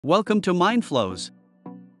Welcome to MindFlows.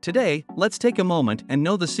 Today, let's take a moment and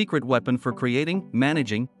know the secret weapon for creating,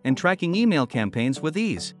 managing, and tracking email campaigns with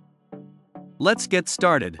ease. Let's get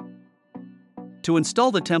started. To install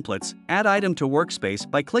the templates, add item to workspace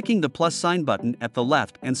by clicking the plus sign button at the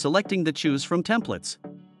left and selecting the Choose from Templates.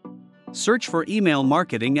 Search for email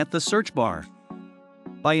marketing at the search bar.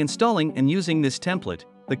 By installing and using this template,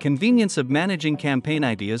 the convenience of managing campaign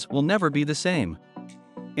ideas will never be the same.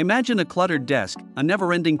 Imagine a cluttered desk, a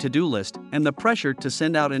never-ending to-do list, and the pressure to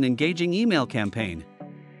send out an engaging email campaign.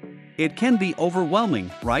 It can be overwhelming,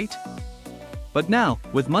 right? But now,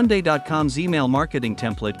 with Monday.com's email marketing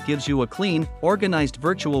template gives you a clean, organized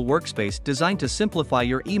virtual workspace designed to simplify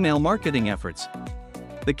your email marketing efforts.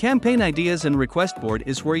 The Campaign Ideas and Request Board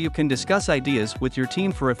is where you can discuss ideas with your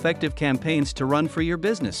team for effective campaigns to run for your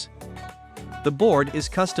business. The board is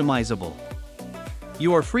customizable.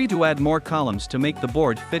 You are free to add more columns to make the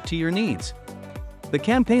board fit to your needs. The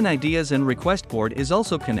Campaign Ideas and Request Board is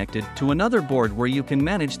also connected to another board where you can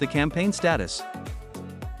manage the campaign status.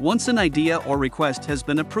 Once an idea or request has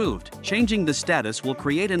been approved, changing the status will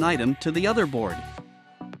create an item to the other board.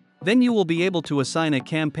 Then you will be able to assign a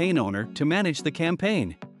campaign owner to manage the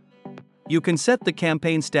campaign. You can set the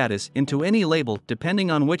campaign status into any label depending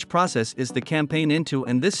on which process is the campaign into,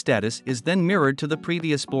 and this status is then mirrored to the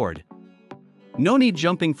previous board. No need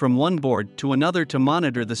jumping from one board to another to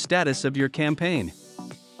monitor the status of your campaign.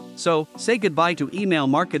 So, say goodbye to email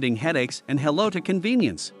marketing headaches and hello to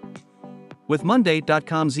convenience. With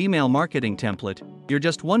Monday.com's email marketing template, you're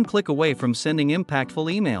just one click away from sending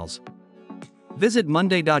impactful emails. Visit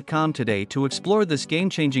Monday.com today to explore this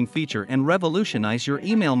game-changing feature and revolutionize your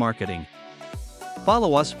email marketing.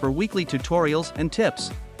 Follow us for weekly tutorials and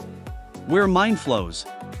tips. We're MindFlows,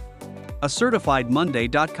 a certified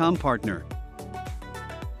Monday.com partner.